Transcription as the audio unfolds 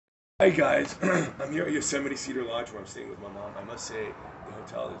Hi guys, I'm here at Yosemite Cedar Lodge where I'm staying with my mom. I must say the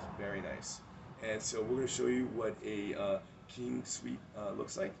hotel is very nice. And so we're going to show you what a king suite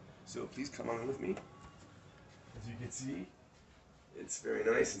looks like. So please come on with me. As you can see, it's very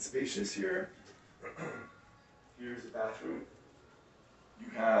nice and spacious here. Here's the bathroom. You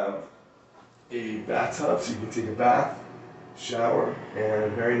have a bathtub so you can take a bath, shower, and a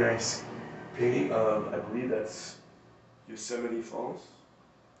very nice painting of, I believe that's Yosemite Falls.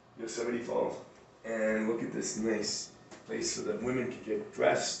 Yosemite Falls. And look at this nice place so that women can get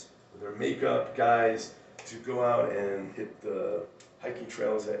dressed with their makeup, guys, to go out and hit the hiking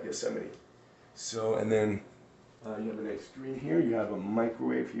trails at Yosemite. So, and then you have a nice screen here. You have a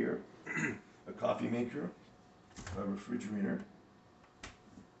microwave here, a coffee maker, a refrigerator,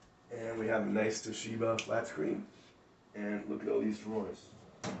 and we have a nice Toshiba flat screen. And look at all these drawers.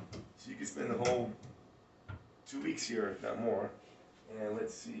 So you can spend the whole 2 weeks here, if not more. And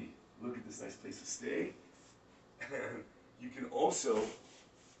let's see, look at this nice place to stay. And you can also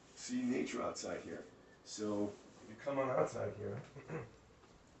see nature outside here. So if you come on outside here,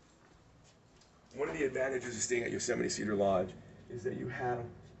 one of the advantages of staying at Yosemite Cedar Lodge is that you have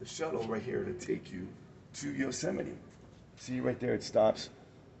the shuttle right here to take you to Yosemite. See right there, it stops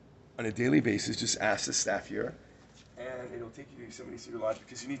on a daily basis. Just ask the staff here, and it'll take you to Yosemite Cedar Lodge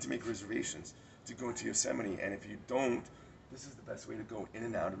because you need to make reservations to go into Yosemite. And if you don't, this is the best way to go in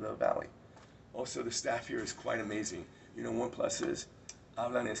and out of the valley. Also, the staff here is quite amazing. You know, one plus is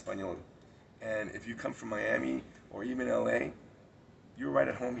hablan español. And if you come from Miami or even LA, you're right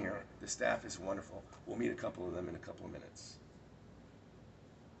at home here. The staff is wonderful. We'll meet a couple of them in a couple of minutes.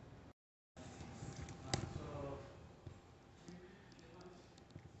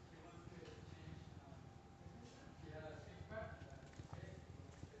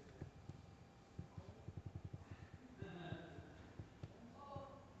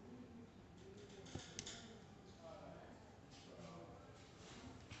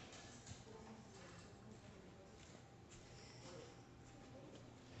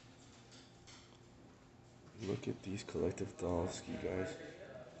 Look at these collective dolls, you guys.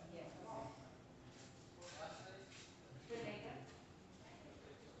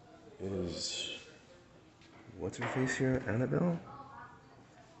 Is what's her face here? Annabelle?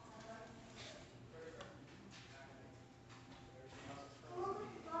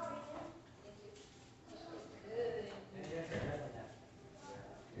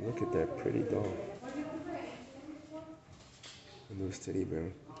 Look at that pretty doll. And those teddy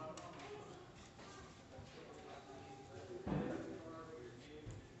bear.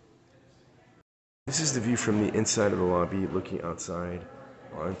 This is the view from the inside of the lobby looking outside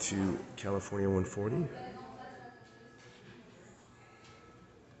onto California 140.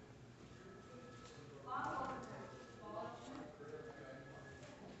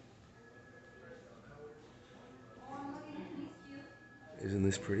 Isn't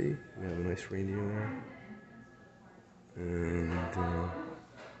this pretty? We have a nice reindeer there. And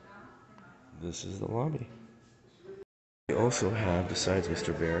this is the lobby. We also have, besides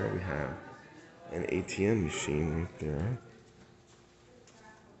Mr. Bear, we have an ATM machine right there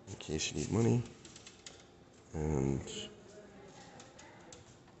in case you need money. And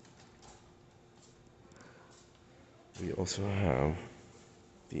we also have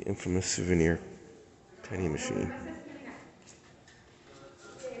the infamous souvenir penny machine.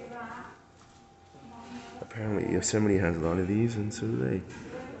 Apparently Yosemite has a lot of these, and so do they.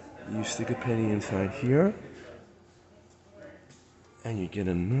 You stick a penny inside here, and you get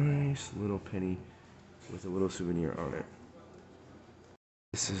a nice little penny with a little souvenir on it.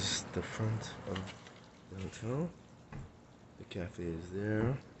 This is the front of the hotel. The cafe is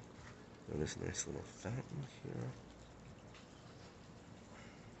there. And this nice little fountain here.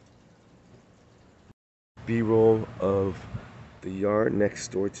 B-roll of the yard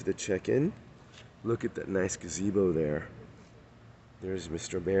next door to the check-in. Look at that nice gazebo there. There's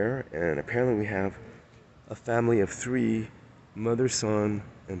Mr. Bear, and apparently we have a family of 3, mother, son,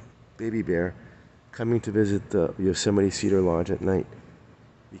 and baby bear, coming to visit the Yosemite Cedar Lodge at night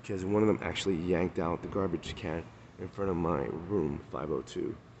because one of them actually yanked out the garbage can in front of my room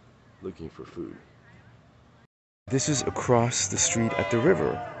 502 looking for food. This is across the street at the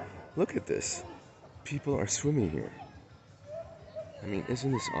river. Look at this. People are swimming here. I mean,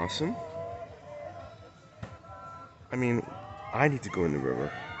 isn't this awesome? I mean, I need to go in the river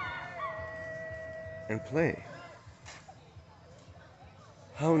and play.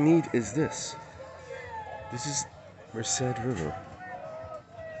 How neat is this? This is Merced River.